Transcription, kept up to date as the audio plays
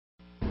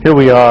Here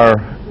we are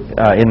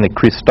in the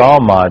Crystal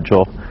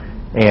module,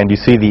 and you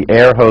see the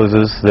air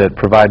hoses that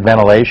provide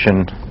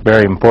ventilation,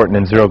 very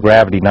important in zero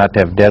gravity not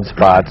to have dead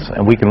spots,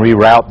 and we can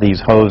reroute these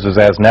hoses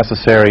as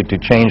necessary to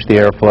change the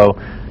airflow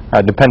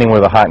depending where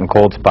the hot and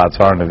cold spots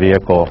are in the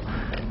vehicle.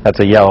 That's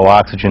a yellow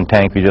oxygen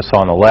tank you just saw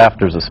on the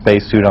left. There's a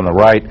spacesuit on the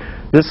right.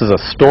 This is a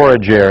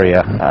storage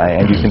area,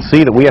 and you can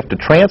see that we have to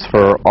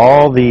transfer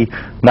all the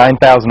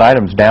 9,000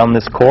 items down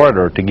this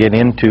corridor to get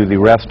into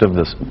the rest of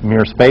this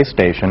Mir space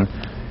station.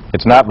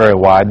 It's not very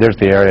wide. There's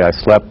the area I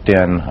slept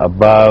in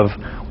above.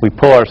 We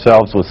pull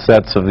ourselves with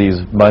sets of these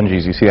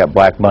bungees. You see that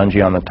black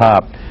bungee on the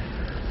top.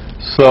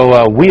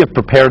 So we have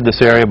prepared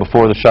this area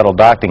before the shuttle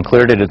docked and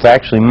cleared it. It's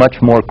actually much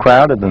more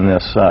crowded than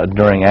this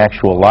during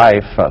actual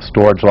life.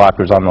 Storage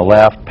lockers on the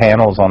left,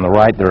 panels on the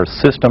right. There are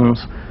systems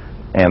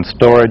and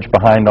storage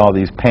behind all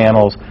these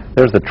panels.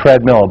 There's the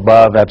treadmill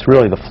above. That's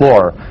really the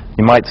floor.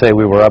 You might say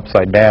we were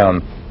upside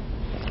down.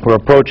 We're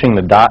approaching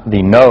the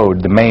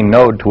main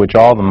node to which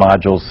all the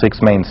modules, 6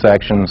 main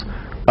sections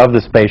of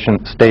the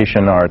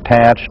station are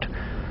attached.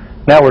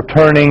 Now we're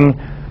turning,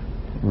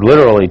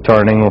 literally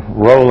turning,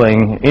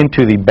 rolling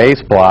into the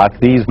base block.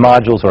 These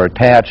modules are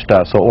attached,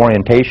 so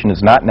orientation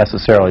is not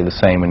necessarily the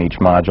same in each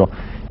module.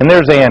 And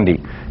there's Andy.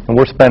 And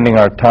we're spending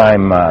our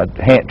time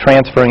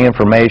transferring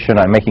information.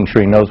 I'm making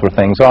sure he knows where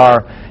things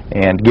are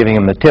and giving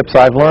him the tips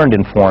I've learned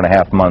in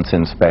 4.5 months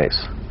in space.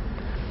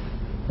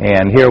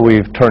 And here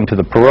we've turned to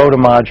the Perota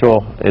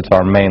module. It's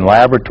our main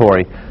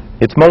laboratory.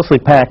 It's mostly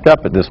packed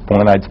up at this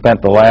point. I'd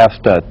spent the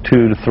last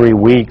 2 to 3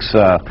 weeks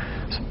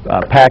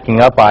packing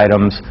up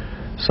items.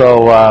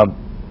 So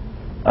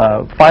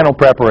final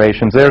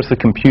preparations. There's the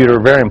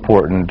computer, very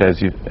important,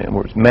 as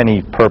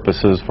many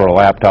purposes for a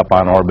laptop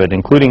on orbit,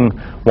 including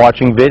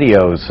watching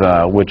videos,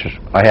 which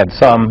I had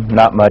some,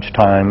 not much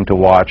time to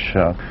watch.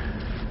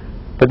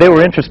 But they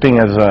were interesting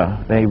as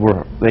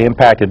they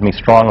impacted me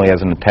strongly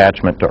as an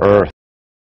attachment to Earth.